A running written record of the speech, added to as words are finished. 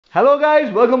Hello guys,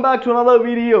 welcome back to another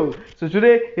video. So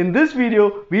today in this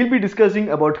video we'll be discussing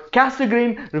about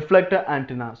Cassegrain reflector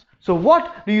antennas. So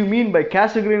what do you mean by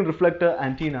Cassegrain reflector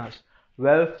antennas?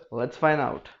 Well, let's find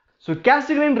out. So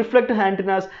Cassegrain reflector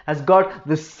antennas has got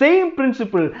the same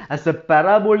principle as a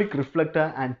parabolic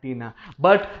reflector antenna,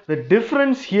 but the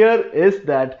difference here is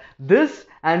that this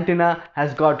antenna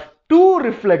has got two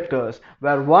reflectors,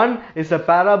 where one is a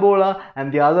parabola and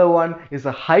the other one is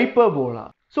a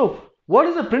hyperbola. So what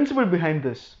is the principle behind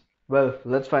this? Well,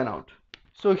 let's find out.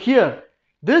 So here,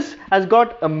 this has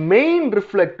got a main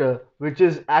reflector which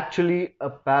is actually a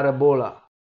parabola.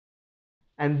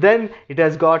 And then it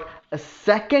has got a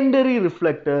secondary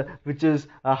reflector which is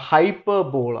a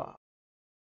hyperbola.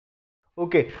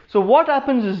 Okay, so what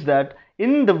happens is that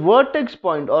in the vertex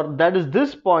point, or that is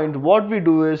this point, what we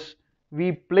do is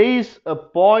we place a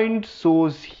point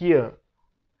source here.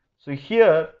 So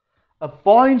here a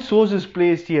point source is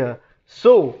placed here.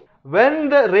 So when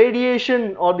the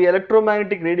radiation or the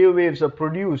electromagnetic radio waves are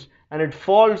produced and it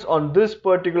falls on this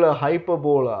particular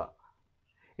hyperbola,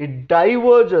 it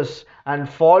diverges and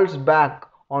falls back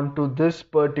onto this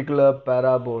particular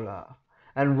parabola.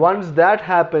 And once that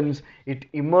happens, it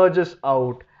emerges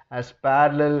out as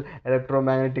parallel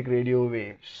electromagnetic radio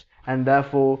waves, and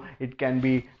therefore it can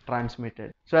be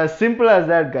transmitted. So as simple as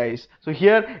that, guys. So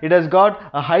here it has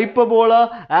got a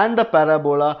hyperbola and a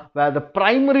parabola, where the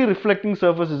primary reflecting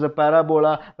surface is a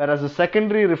parabola, whereas the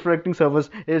secondary reflecting surface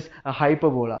is a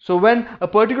hyperbola. So when a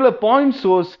particular point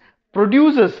source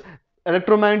produces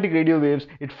electromagnetic radio waves,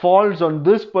 it falls on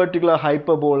this particular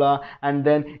hyperbola and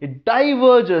then it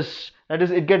diverges. That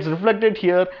is, it gets reflected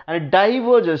here and it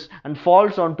diverges and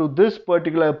falls onto this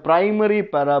particular primary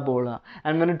parabola.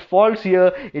 And when it falls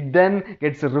here, it then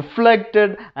gets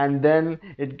reflected and then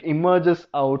it emerges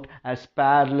out as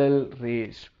parallel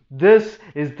rays. This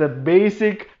is the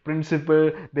basic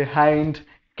principle behind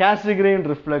Cassegrain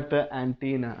reflector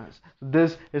antennas.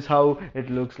 This is how it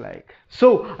looks like.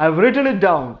 So I've written it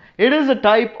down. It is a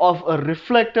type of a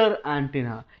reflector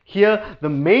antenna. Here the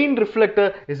main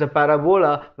reflector is a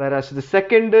parabola, whereas the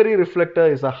secondary reflector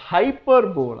is a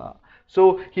hyperbola.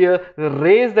 So here the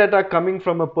rays that are coming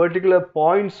from a particular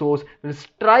point source will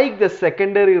strike the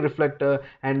secondary reflector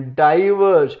and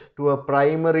diverge to a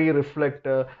primary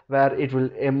reflector, where it will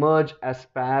emerge as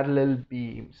parallel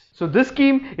beams. So this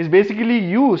scheme is basically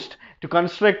used to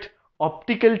construct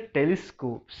optical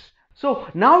telescopes. So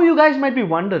now you guys might be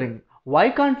wondering,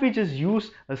 why can't we just use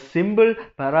a simple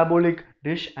parabolic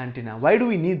dish antenna? Why do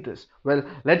we need this? Well,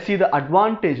 let's see the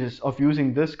advantages of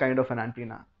using this kind of an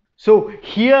antenna. So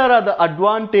here are the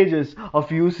advantages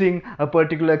of using a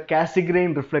particular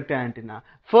Cassegrain reflector antenna.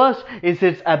 First is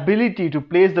its ability to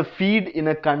place the feed in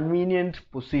a convenient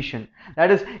position. That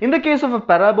is, in the case of a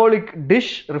parabolic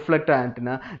dish reflector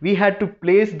antenna, we had to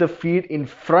place the feed in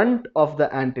front of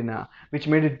the antenna, which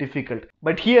made it difficult.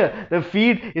 But here the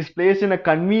feed is placed in a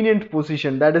convenient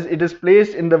position. That is, it is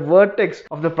placed in the vertex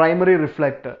of the primary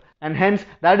reflector. And hence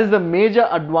that is the major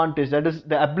advantage, that is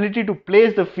the ability to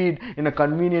place the feed in a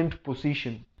convenient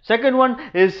position. Second one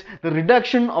is the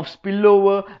reduction of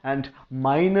spillover and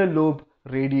minor lobe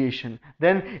radiation.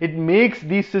 Then it makes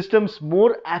these systems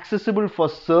more accessible for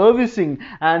servicing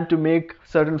and to make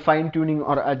certain fine-tuning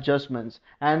or adjustments.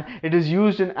 And it is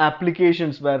used in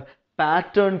applications where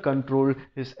pattern control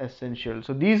is essential.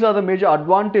 So these are the major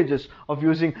advantages of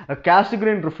using a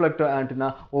Cassegrain reflector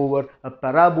antenna over a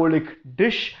parabolic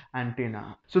dish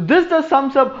antenna. So this thus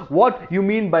sums up what you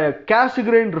mean by a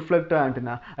Cassegrain reflector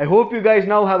antenna. I hope you guys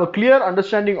now have a clear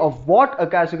understanding of what a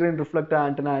Cassegrain reflector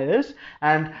antenna is,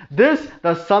 and this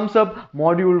thus sums up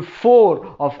module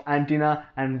 4 of antenna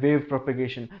and wave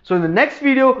propagation. So in the next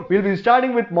video we'll be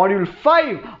starting with module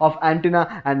 5 of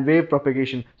antenna and wave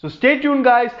propagation. So stay tuned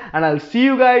guys, and I'll see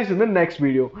you guys in the next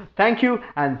video. Thank you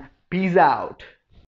and peace out.